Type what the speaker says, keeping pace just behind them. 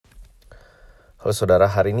Halo saudara,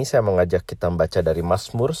 hari ini saya mengajak kita membaca dari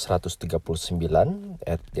Mazmur 139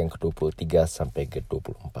 ayat yang ke-23 sampai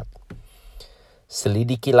ke-24.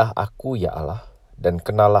 Selidikilah aku ya Allah, dan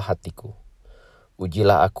kenalah hatiku.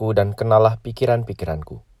 Ujilah aku dan kenalah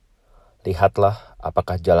pikiran-pikiranku. Lihatlah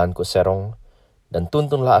apakah jalanku serong, dan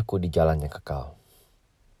tuntunlah aku di jalan yang kekal.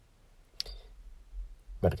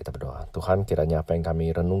 Mari kita berdoa. Tuhan, kiranya apa yang kami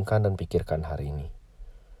renungkan dan pikirkan hari ini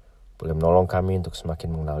boleh menolong kami untuk semakin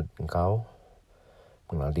mengenal Engkau,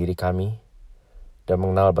 mengenal diri kami, dan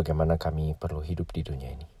mengenal bagaimana kami perlu hidup di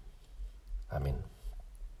dunia ini. Amin.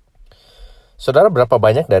 Saudara, berapa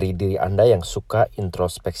banyak dari diri Anda yang suka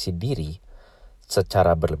introspeksi diri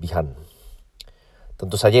secara berlebihan?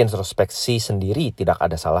 Tentu saja introspeksi sendiri tidak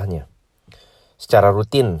ada salahnya. Secara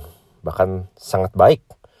rutin, bahkan sangat baik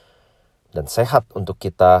dan sehat untuk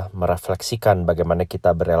kita merefleksikan bagaimana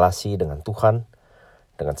kita berelasi dengan Tuhan,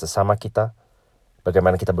 dengan sesama kita,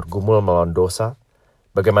 bagaimana kita bergumul melawan dosa,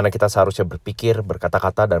 bagaimana kita seharusnya berpikir,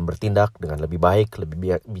 berkata-kata, dan bertindak dengan lebih baik,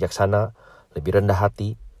 lebih bijaksana, lebih rendah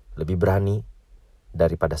hati, lebih berani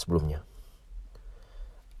daripada sebelumnya.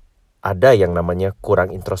 Ada yang namanya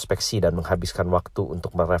kurang introspeksi dan menghabiskan waktu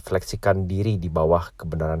untuk merefleksikan diri di bawah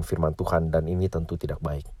kebenaran firman Tuhan, dan ini tentu tidak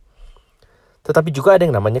baik. Tetapi juga ada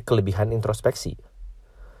yang namanya kelebihan introspeksi.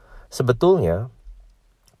 Sebetulnya,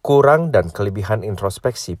 kurang dan kelebihan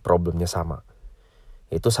introspeksi problemnya sama.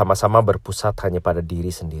 Itu sama-sama berpusat hanya pada diri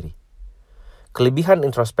sendiri. Kelebihan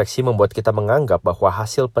introspeksi membuat kita menganggap bahwa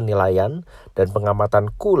hasil penilaian dan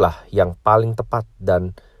pengamatanku lah yang paling tepat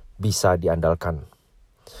dan bisa diandalkan.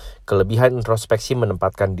 Kelebihan introspeksi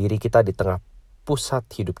menempatkan diri kita di tengah pusat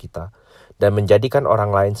hidup kita dan menjadikan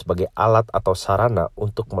orang lain sebagai alat atau sarana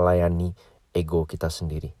untuk melayani ego kita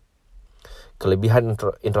sendiri. Kelebihan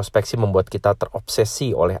introspeksi membuat kita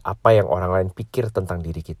terobsesi oleh apa yang orang lain pikir tentang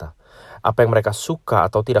diri kita. Apa yang mereka suka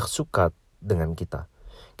atau tidak suka dengan kita.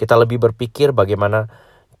 Kita lebih berpikir bagaimana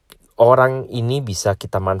orang ini bisa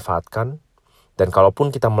kita manfaatkan. Dan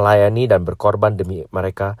kalaupun kita melayani dan berkorban demi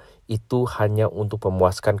mereka, itu hanya untuk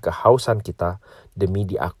memuaskan kehausan kita demi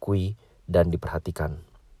diakui dan diperhatikan.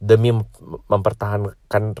 Demi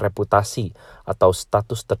mempertahankan reputasi atau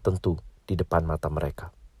status tertentu di depan mata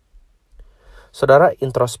mereka. Saudara,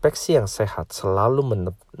 introspeksi yang sehat selalu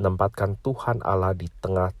menempatkan Tuhan Allah di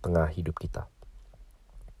tengah-tengah hidup kita.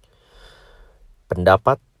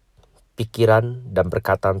 Pendapat, pikiran, dan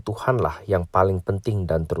perkataan Tuhanlah yang paling penting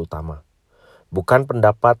dan terutama. Bukan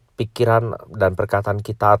pendapat, pikiran, dan perkataan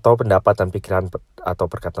kita atau pendapat dan pikiran atau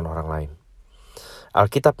perkataan orang lain.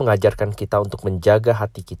 Alkitab mengajarkan kita untuk menjaga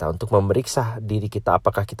hati kita, untuk memeriksa diri kita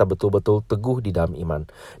apakah kita betul-betul teguh di dalam iman.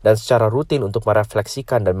 Dan secara rutin untuk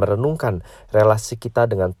merefleksikan dan merenungkan relasi kita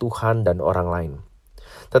dengan Tuhan dan orang lain.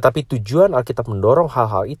 Tetapi tujuan Alkitab mendorong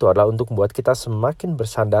hal-hal itu adalah untuk membuat kita semakin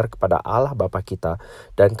bersandar kepada Allah Bapa kita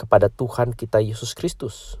dan kepada Tuhan kita Yesus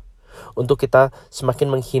Kristus. Untuk kita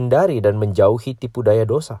semakin menghindari dan menjauhi tipu daya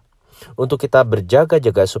dosa. Untuk kita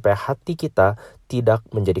berjaga-jaga supaya hati kita tidak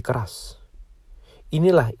menjadi keras.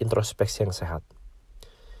 Inilah introspeksi yang sehat.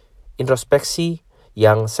 Introspeksi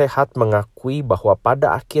yang sehat mengakui bahwa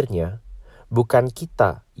pada akhirnya bukan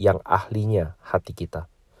kita yang ahlinya hati kita.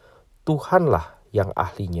 Tuhanlah yang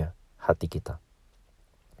ahlinya hati kita.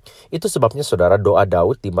 Itu sebabnya saudara, doa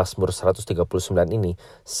Daud di Mazmur 139 ini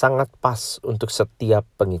sangat pas untuk setiap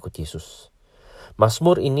pengikut Yesus.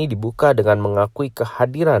 Mazmur ini dibuka dengan mengakui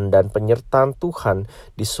kehadiran dan penyertaan Tuhan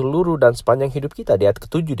di seluruh dan sepanjang hidup kita. Di ayat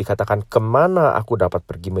ke-7 dikatakan, kemana aku dapat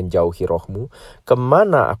pergi menjauhi rohmu,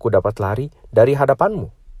 kemana aku dapat lari dari hadapanmu.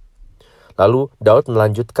 Lalu Daud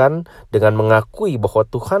melanjutkan dengan mengakui bahwa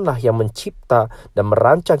Tuhanlah yang mencipta dan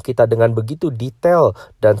merancang kita dengan begitu detail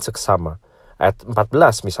dan seksama. Ayat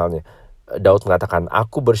 14 misalnya, Daud mengatakan,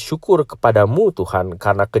 aku bersyukur kepadamu Tuhan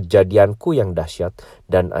karena kejadianku yang dahsyat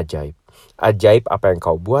dan ajaib. Ajaib apa yang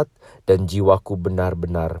kau buat dan jiwaku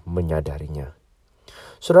benar-benar menyadarinya.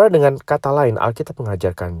 Saudara, dengan kata lain, Alkitab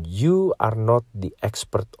mengajarkan, you are not the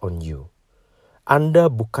expert on you.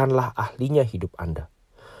 Anda bukanlah ahlinya hidup Anda.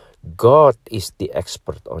 God is the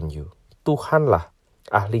expert on you. Tuhanlah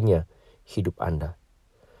ahlinya hidup Anda.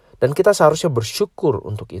 Dan kita seharusnya bersyukur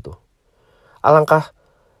untuk itu. Alangkah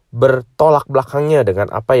bertolak belakangnya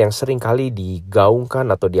dengan apa yang seringkali digaungkan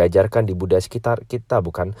atau diajarkan di budaya sekitar kita,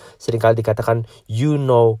 bukan? Seringkali dikatakan, you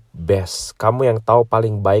know best. Kamu yang tahu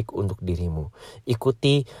paling baik untuk dirimu.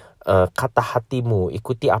 Ikuti kata hatimu,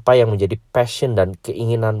 ikuti apa yang menjadi passion dan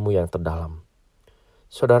keinginanmu yang terdalam.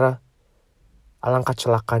 Saudara, alangkah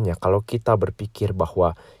celakanya kalau kita berpikir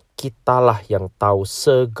bahwa kitalah yang tahu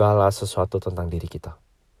segala sesuatu tentang diri kita.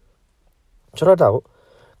 Saudara tahu,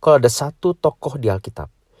 kalau ada satu tokoh di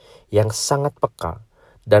Alkitab yang sangat peka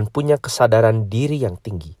dan punya kesadaran diri yang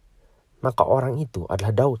tinggi, maka orang itu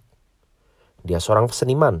adalah Daud. Dia seorang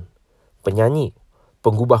seniman, penyanyi,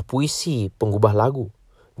 penggubah puisi, penggubah lagu.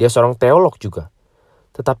 Dia seorang teolog juga.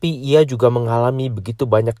 Tetapi ia juga mengalami begitu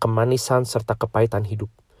banyak kemanisan serta kepahitan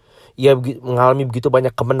hidup. Ia mengalami begitu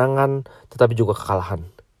banyak kemenangan tetapi juga kekalahan.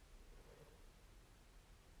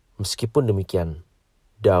 Meskipun demikian,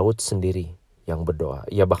 Daud sendiri yang berdoa.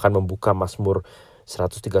 Ia bahkan membuka Mazmur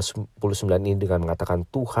 139 ini dengan mengatakan,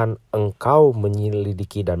 Tuhan, Engkau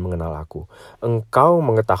menyelidiki dan mengenal aku. Engkau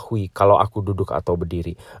mengetahui kalau aku duduk atau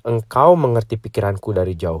berdiri. Engkau mengerti pikiranku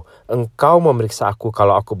dari jauh. Engkau memeriksa aku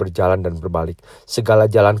kalau aku berjalan dan berbalik. Segala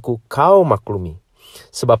jalanku Kau maklumi.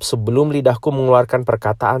 Sebab sebelum lidahku mengeluarkan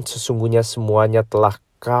perkataan, sesungguhnya semuanya telah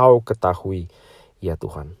Kau ketahui, ya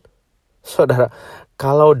Tuhan. Saudara,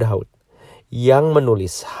 kalau Daud yang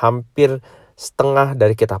menulis hampir setengah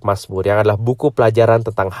dari kitab Mazmur yang adalah buku pelajaran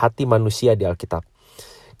tentang hati manusia di Alkitab.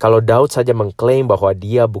 Kalau Daud saja mengklaim bahwa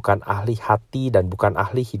dia bukan ahli hati dan bukan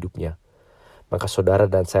ahli hidupnya, maka saudara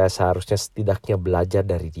dan saya seharusnya setidaknya belajar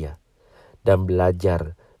dari dia dan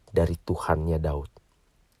belajar dari Tuhannya Daud.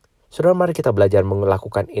 Saudara, mari kita belajar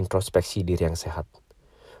melakukan introspeksi diri yang sehat.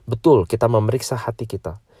 Betul, kita memeriksa hati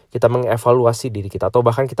kita. Kita mengevaluasi diri kita atau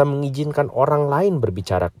bahkan kita mengizinkan orang lain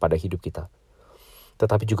berbicara kepada hidup kita.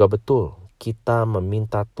 Tetapi juga betul, kita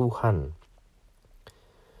meminta Tuhan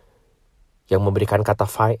yang memberikan kata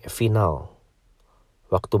final,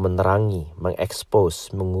 waktu menerangi,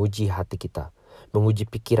 mengekspos, menguji hati kita,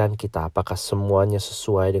 menguji pikiran kita apakah semuanya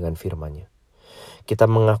sesuai dengan firman-Nya. Kita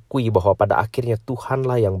mengakui bahwa pada akhirnya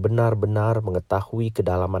Tuhanlah yang benar-benar mengetahui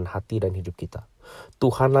kedalaman hati dan hidup kita.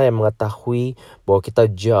 Tuhanlah yang mengetahui bahwa kita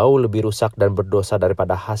jauh lebih rusak dan berdosa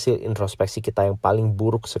daripada hasil introspeksi kita yang paling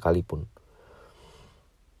buruk sekalipun.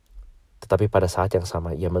 Tetapi pada saat yang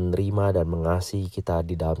sama Ia menerima dan mengasihi kita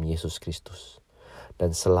di dalam Yesus Kristus.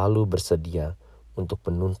 Dan selalu bersedia untuk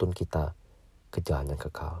menuntun kita ke jalan yang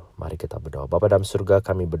kekal. Mari kita berdoa. Bapa dalam surga,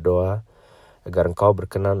 kami berdoa agar Engkau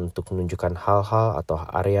berkenan untuk menunjukkan hal-hal atau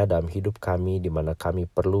area dalam hidup kami di mana kami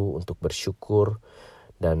perlu untuk bersyukur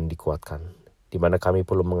dan dikuatkan. Di mana kami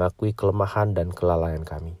perlu mengakui kelemahan dan kelalaian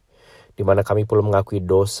kami. Di mana kami perlu mengakui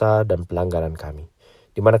dosa dan pelanggaran kami.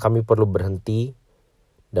 Di mana kami perlu berhenti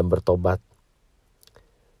dan bertobat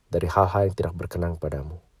dari hal-hal yang tidak berkenan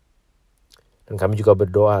padamu. Dan kami juga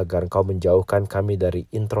berdoa agar Engkau menjauhkan kami dari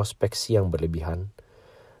introspeksi yang berlebihan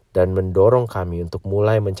dan mendorong kami untuk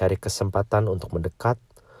mulai mencari kesempatan untuk mendekat,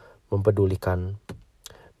 mempedulikan,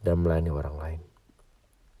 dan melayani orang lain.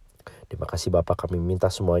 Terima kasih Bapa, kami minta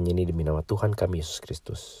semuanya ini demi nama Tuhan kami Yesus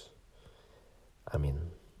Kristus. Amin.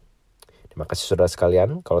 Terima kasih saudara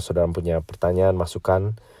sekalian. Kalau saudara punya pertanyaan,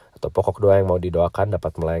 masukan, atau pokok doa yang mau didoakan,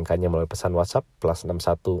 dapat melayangkannya melalui pesan WhatsApp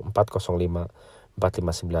 +61 405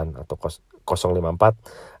 459 atau 054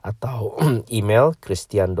 atau email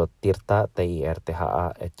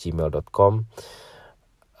christian.tirta@gmail.com.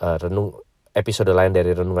 Episode lain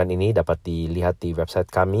dari renungan ini dapat dilihat di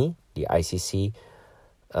website kami di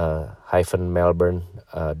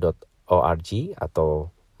icc-melbourne.org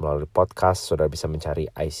atau melalui podcast saudara bisa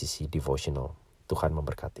mencari ICC Devotional. Tuhan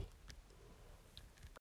memberkati.